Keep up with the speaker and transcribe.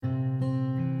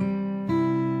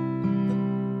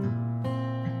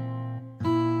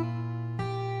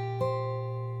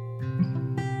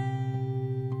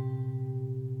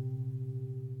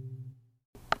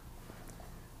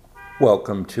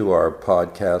Welcome to our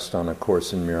podcast on A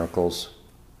Course in Miracles.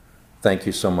 Thank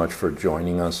you so much for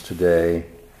joining us today.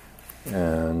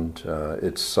 And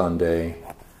it's Sunday.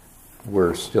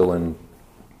 We're still in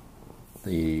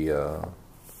the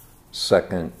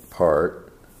second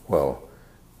part,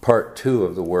 part 2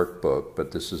 of the workbook,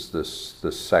 but this is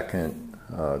the second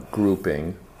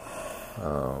grouping.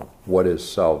 What is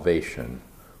salvation?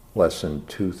 Lesson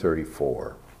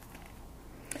 234.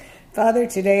 Father,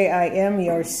 today I am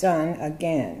your son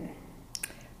again.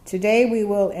 Today we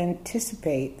will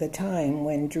anticipate the time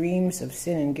when dreams of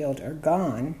sin and guilt are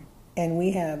gone, and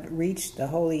we have reached the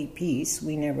holy peace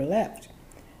we never left.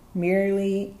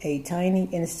 Merely a tiny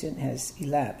instant has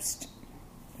elapsed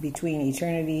between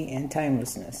eternity and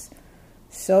timelessness.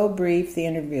 So brief the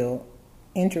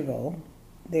interval,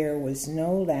 there was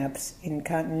no lapse in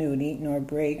continuity nor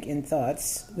break in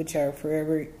thoughts which are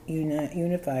forever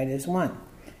unified as one.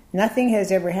 Nothing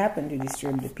has ever happened to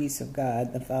disturb the peace of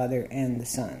God, the Father, and the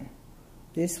Son.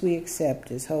 This we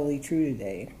accept as wholly true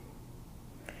today.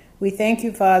 We thank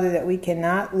you, Father, that we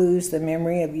cannot lose the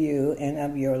memory of you and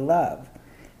of your love.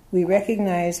 We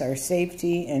recognize our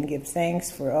safety and give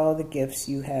thanks for all the gifts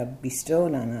you have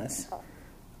bestowed on us,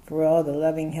 for all the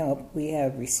loving help we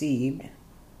have received,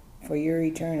 for your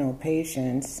eternal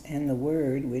patience and the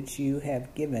word which you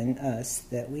have given us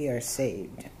that we are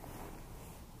saved.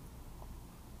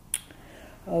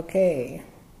 Okay.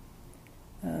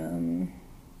 I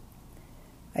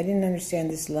didn't understand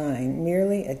this line.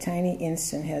 Merely a tiny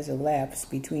instant has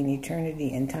elapsed between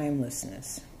eternity and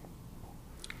timelessness.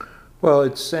 Well,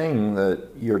 it's saying that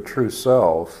your true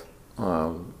self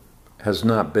has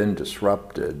not been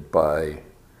disrupted by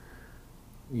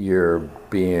your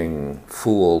being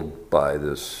fooled by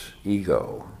this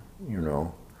ego,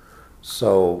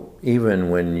 So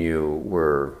even when you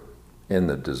were in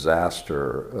the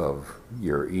disaster of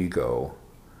your ego,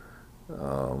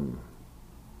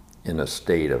 in a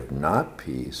state of not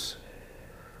peace,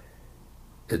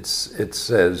 it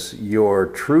says your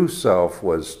true self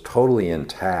was totally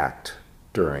intact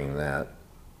during that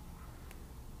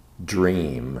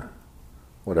dream,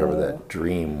 whatever that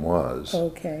dream was.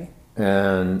 Okay.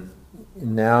 And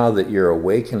now that you're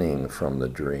awakening from the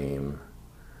dream,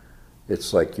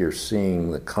 it's like you're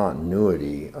seeing the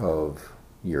continuity of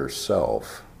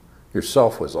yourself.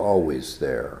 Yourself was always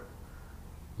there.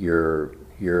 Your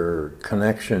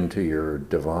connection to your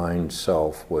divine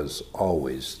self was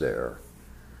always there.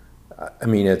 I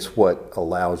mean, it's what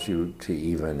allows you to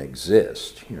even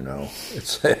exist,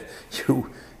 It's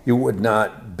you would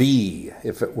not be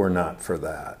if it were not for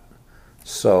that.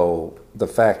 So the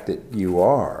fact that you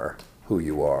are who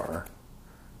you are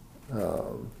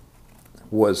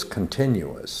was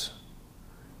continuous.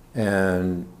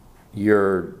 And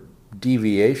your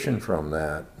deviation from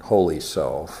that holy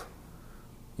self,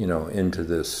 into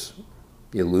this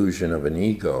illusion of an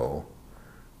ego,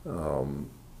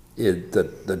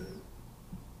 the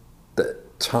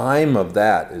time of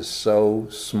that is so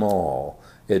small.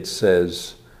 It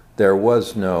says there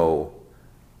was no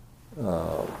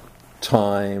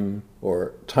time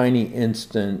or tiny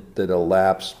instant that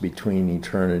elapsed between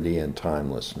eternity and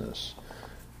timelessness.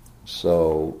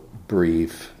 So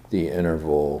brief the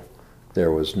interval,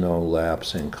 there was no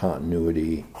lapse in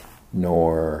continuity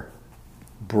nor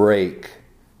break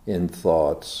in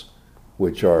thoughts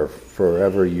which are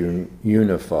forever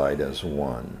unified as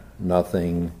one.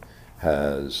 Nothing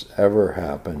has ever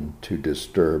happened to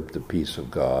disturb the peace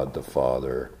of God, the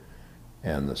Father,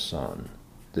 and the Son.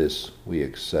 This we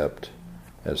accept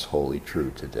as wholly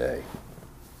true today.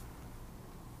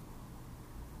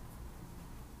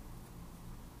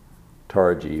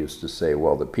 Taraji used to say,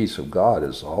 well, the peace of God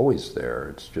is always there.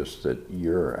 It's just that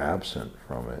you're absent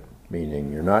from it,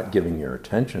 meaning you're not giving your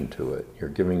attention to it. You're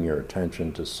giving your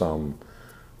attention to some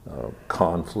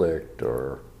conflict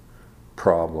or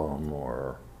problem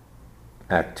or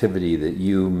activity that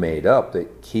you made up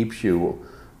that keeps you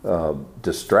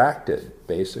distracted,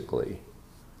 basically.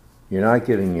 You're not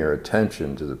giving your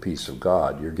attention to the peace of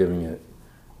God. You're giving it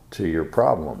to your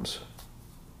problems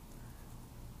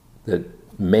that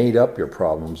made up your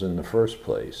problems in the first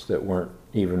place, that weren't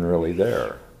even really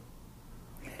there.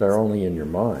 They're only in your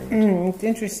mind. It's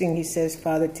interesting, he says,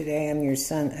 Father, today I'm your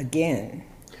son again.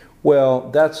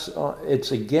 Well,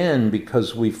 it's again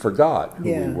because we forgot who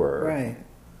we were. Right.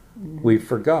 We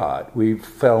forgot. We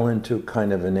fell into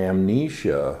kind of an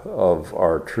amnesia of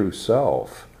our true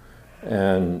self.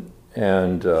 And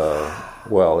an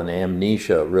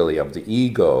amnesia really of the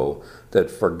ego that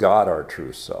forgot our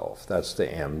true self. That's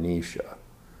the amnesia.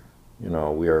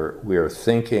 We are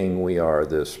thinking we are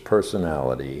this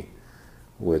personality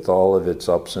with all of its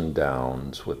ups and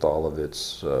downs, with all of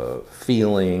its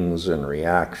feelings and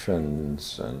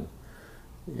reactions, and,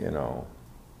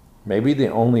 maybe the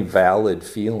only valid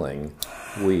feeling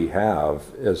we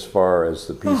have as far as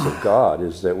the peace of God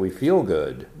is that we feel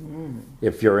good.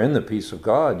 If you're in the peace of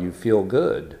God, you feel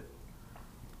good.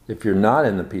 If you're not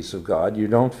in the peace of God, you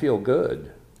don't feel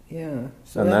good. Yeah.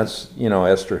 So and that's,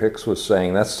 Esther Hicks was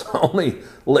saying, that's the only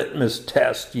litmus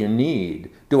test you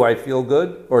need. Do I feel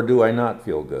good or do I not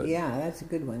feel good? Yeah, that's a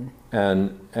good one.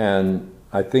 And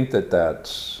I think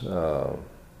that's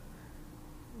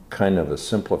kind of a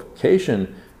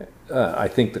simplification. I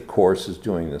think the Course is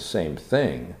doing the same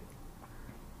thing.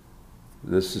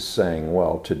 This is saying,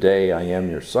 well, today I am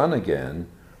your son again.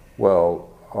 Well,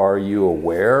 are you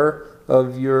aware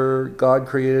of your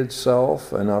God-created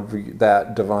self and of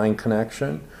that divine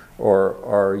connection, or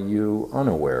are you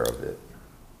unaware of it?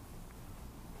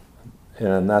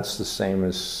 And that's the same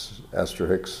as Esther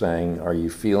Hicks saying, are you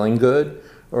feeling good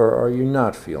or are you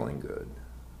not feeling good?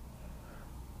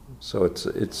 So it's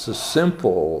a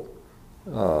simple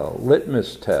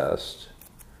litmus test,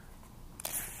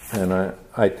 and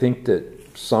I think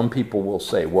that some people will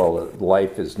say, well,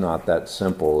 life is not that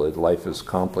simple, life is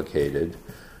complicated.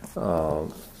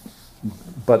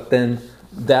 But then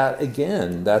that,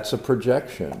 again, that's a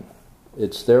projection.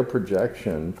 It's their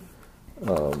projection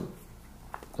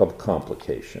of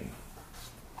complication.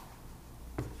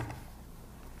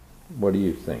 What do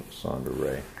you think, Sandra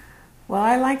Ray? Well,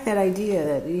 I like that idea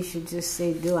that you should just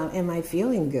say, am I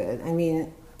feeling good? I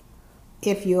mean,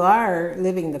 if you are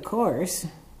living the Course,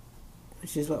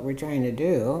 which is what we're trying to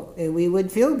do, we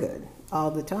would feel good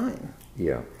all the time.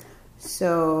 Yeah.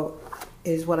 So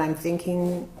is what I'm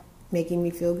thinking making me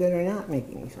feel good or not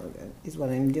making me feel good? Is what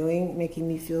I'm doing making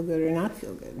me feel good or not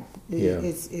feel good? It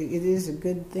is a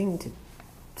good thing to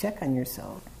check on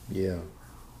yourself. Yeah.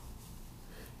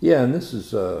 Yeah, and this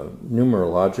is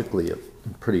numerologically a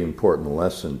pretty important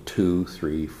lesson, 2,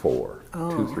 3, 4.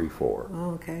 Oh. 2, 3, 4.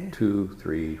 Oh, okay. 2,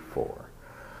 3, 4.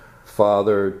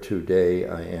 Father, today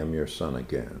I am your son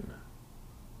again.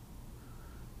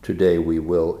 Today we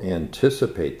will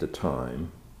anticipate the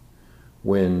time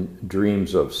when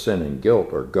dreams of sin and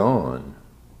guilt are gone,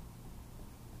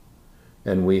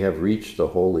 and we have reached the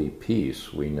holy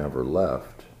peace we never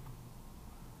left.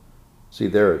 See,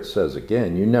 there it says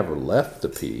again, you never left the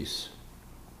peace,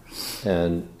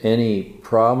 and any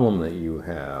problem that you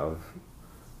have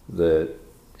that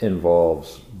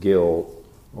involves guilt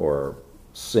or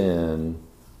sin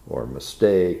or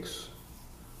mistakes,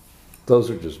 those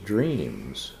are just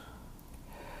dreams.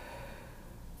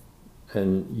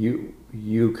 And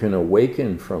you can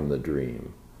awaken from the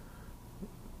dream.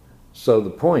 So the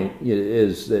point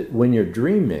is that when you're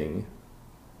dreaming,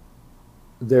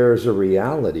 there's a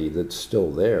reality that's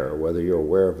still there, whether you're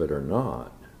aware of it or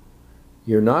not.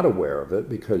 You're not aware of it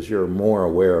because you're more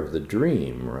aware of the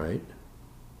dream, right?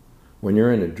 When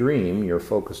you're in a dream, you're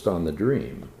focused on the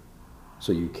dream.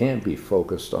 So you can't be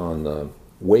focused on the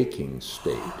waking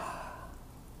state.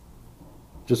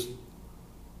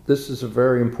 This is a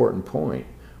very important point.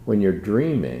 When you're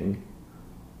dreaming,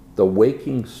 the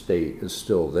waking state is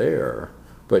still there,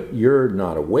 but you're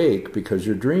not awake because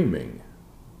you're dreaming.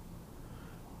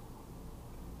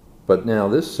 But now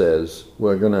this says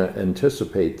we're going to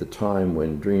anticipate the time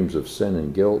when dreams of sin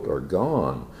and guilt are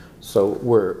gone. So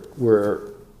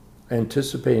we're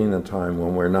anticipating the time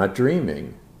when we're not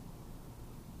dreaming.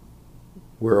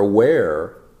 We're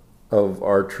aware of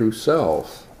our true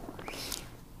self.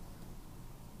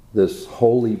 This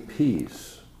holy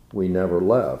peace we never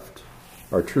left.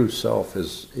 Our true self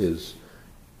is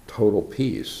total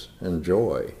peace and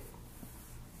joy.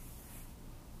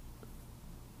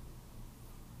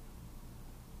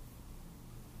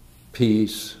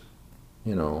 Peace,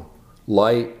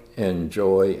 light and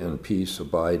joy and peace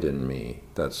abide in me.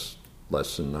 That's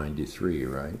lesson 93,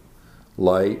 right?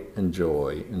 Light and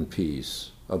joy and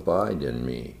peace abide in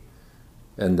me.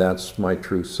 And that's my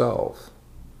true self.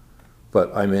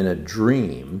 But I'm in a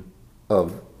dream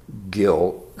of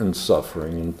guilt and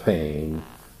suffering and pain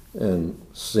and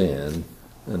sin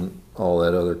and all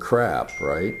that other crap,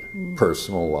 right?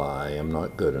 Personal lie, I'm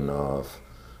not good enough,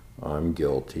 I'm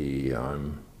guilty,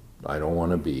 I don't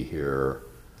want to be here,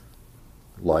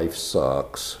 life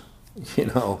sucks,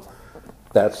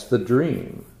 that's the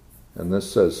dream. And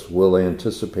this says we'll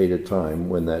anticipate a time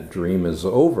when that dream is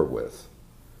over with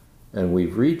and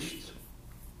we've reached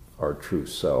our true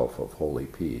self of holy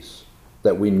peace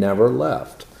that we never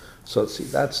left. So see,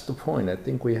 that's the point. I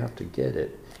think we have to get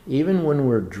it. Even when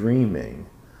we're dreaming,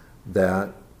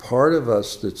 that part of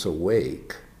us that's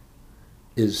awake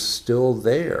is still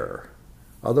there.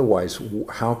 Otherwise,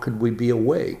 how could we be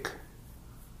awake?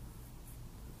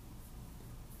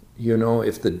 You know,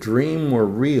 if the dream were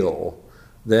real,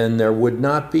 then there would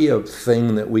not be a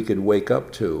thing that we could wake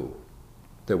up to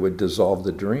that would dissolve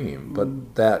the dream.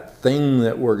 But that thing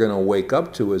that we're going to wake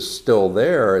up to is still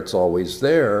there. It's always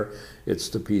there. It's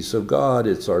the peace of God.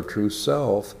 It's our true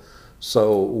self.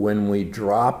 So when we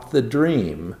drop the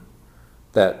dream,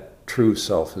 that true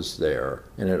self is there,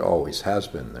 and it always has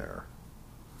been there.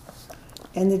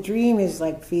 And the dream is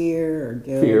like fear or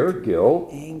guilt. Fear, guilt,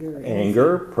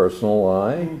 anger, personal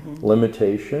lie,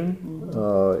 limitation,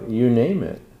 you name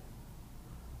it.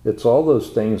 It's all those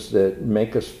things that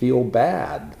make us feel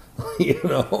bad, you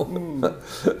know.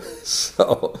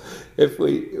 So if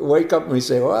we wake up and we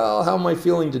say, well, how am I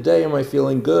feeling today? Am I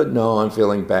feeling good? No, I'm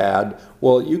feeling bad.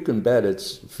 Well, you can bet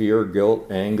it's fear, guilt,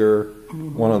 anger,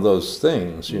 one of those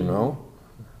things, you know.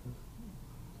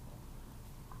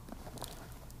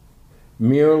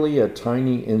 Merely a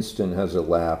tiny instant has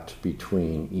elapsed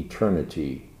between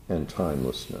eternity and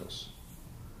timelessness.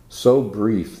 So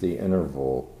brief the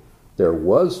interval, there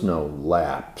was no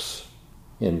lapse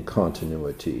in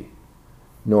continuity,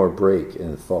 nor break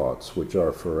in thoughts which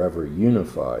are forever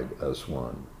unified as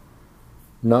one.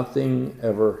 Nothing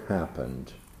ever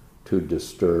happened to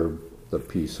disturb the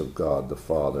peace of God the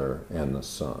Father and the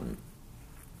Son.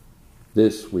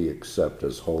 This we accept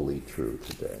as wholly true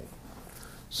today.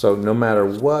 So no matter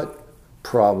what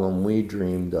problem we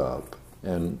dreamed up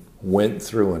and went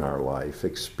through in our life,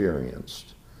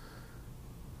 experienced,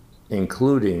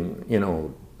 including, you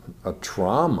know, a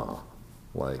trauma,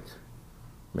 like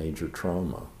major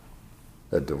trauma,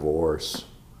 a divorce,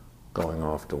 going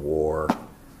off to war,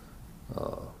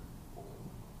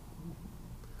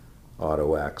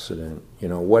 auto accident, you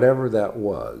know, whatever that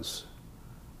was,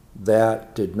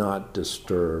 that did not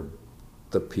disturb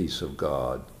the peace of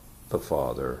God, the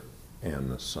Father, and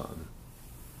the Son.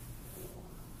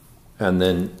 And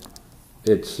then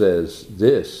it says,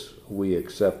 this we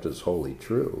accept as wholly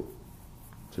true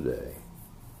today.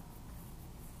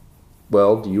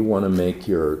 Well, do you want to make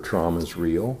your traumas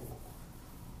real,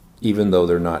 even though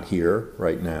they're not here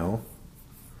right now?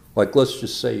 Like, let's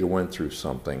just say you went through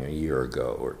something a year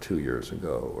ago or 2 years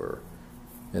ago, or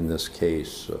in this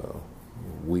case, a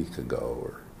week ago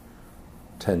or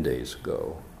 10 days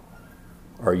ago.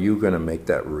 Are you going to make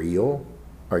that real?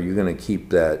 Are you going to keep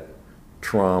that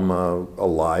trauma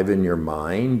alive in your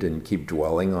mind and keep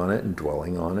dwelling on it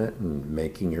and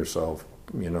making yourself,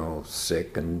 you know,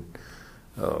 sick and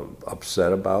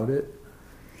upset about it?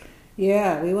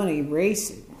 Yeah, we want to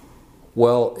erase it.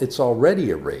 Well, it's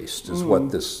already erased, is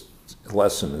what this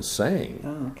lesson is saying.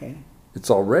 Oh, okay.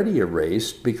 It's already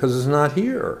erased because it's not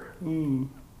here.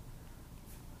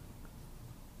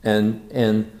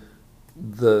 And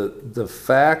the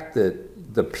fact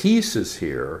that the peace is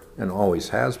here and always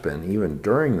has been, even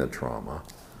during the trauma,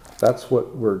 that's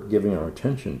what we're giving our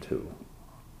attention to.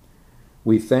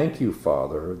 We thank you,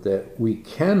 Father, that we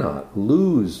cannot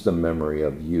lose the memory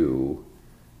of you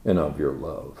and of your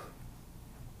love.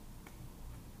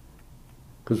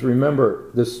 Because remember,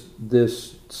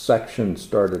 this section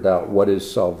started out, what is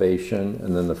salvation?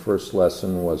 And then the first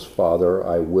lesson was, Father,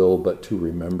 I will but to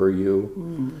remember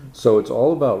you. So it's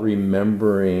all about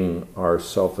remembering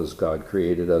ourself as God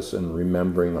created us and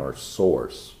remembering our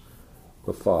source,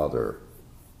 the Father.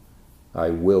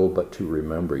 I will but to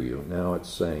remember you. Now it's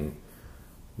saying,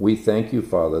 we thank you,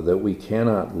 Father, that we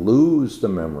cannot lose the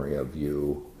memory of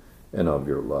you and of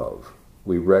your love.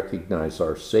 We recognize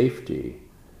our safety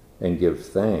and give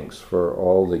thanks for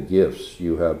all the gifts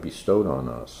you have bestowed on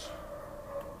us,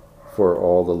 for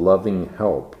all the loving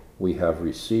help we have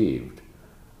received,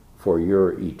 for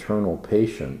your eternal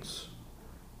patience,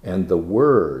 and the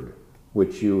word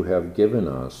which you have given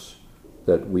us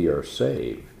that we are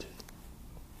saved.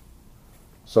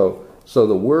 So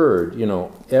the word, you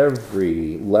know,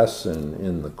 every lesson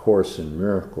in the Course in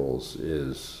Miracles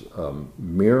is a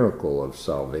miracle of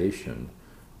salvation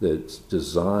that's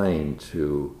designed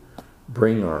to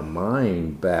bring our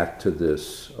mind back to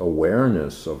this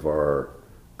awareness of our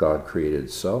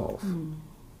God-created self.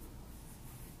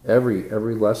 Every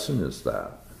lesson is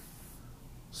that.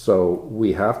 So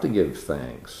we have to give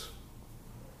thanks.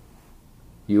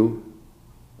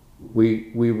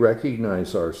 We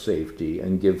recognize our safety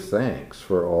and give thanks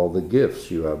for all the gifts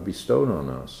you have bestowed on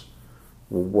us.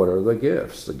 Well, what are the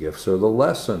gifts? The gifts are the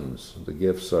lessons. The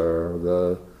gifts are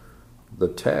the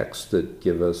texts that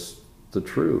give us the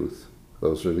truth.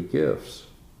 Those are the gifts.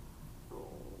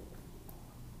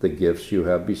 The gifts you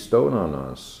have bestowed on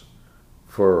us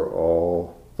for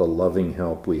all the loving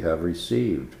help we have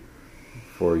received,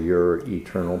 for your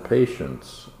eternal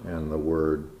patience and the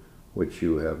word which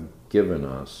you have given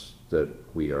us, that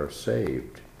we are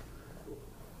saved.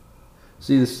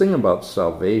 See, this thing about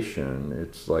salvation,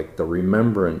 it's like the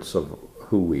remembrance of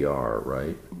who we are,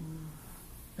 right?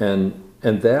 And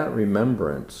that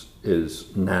remembrance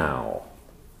is now.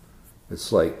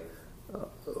 It's like,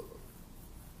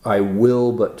 I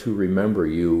will but to remember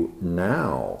you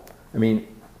now. I mean,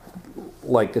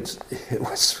 like it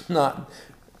was not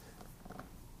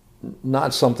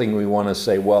something we want to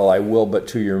say, well, I will but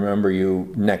to remember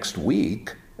you next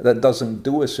week. That doesn't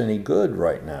do us any good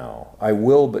right now. I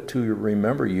will but to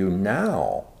remember you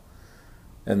now.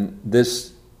 And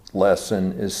this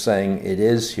lesson is saying it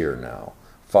is here now.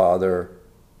 Father,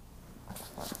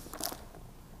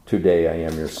 today I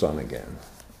am your son again.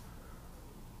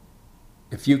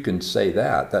 If you can say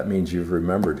that, that means you've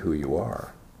remembered who you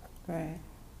are. Right.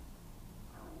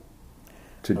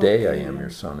 Today Okay. I am your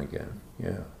son again.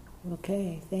 Yeah.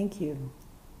 Okay, thank you.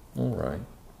 All right.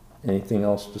 Anything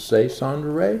else to say,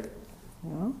 Sandra Ray?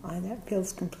 No, that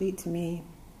feels complete to me.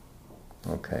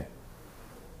 Okay.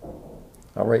 All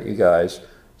right, you guys.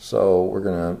 So we're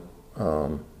going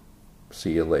to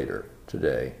see you later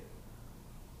today.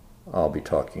 I'll be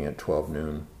talking at 12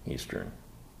 noon Eastern.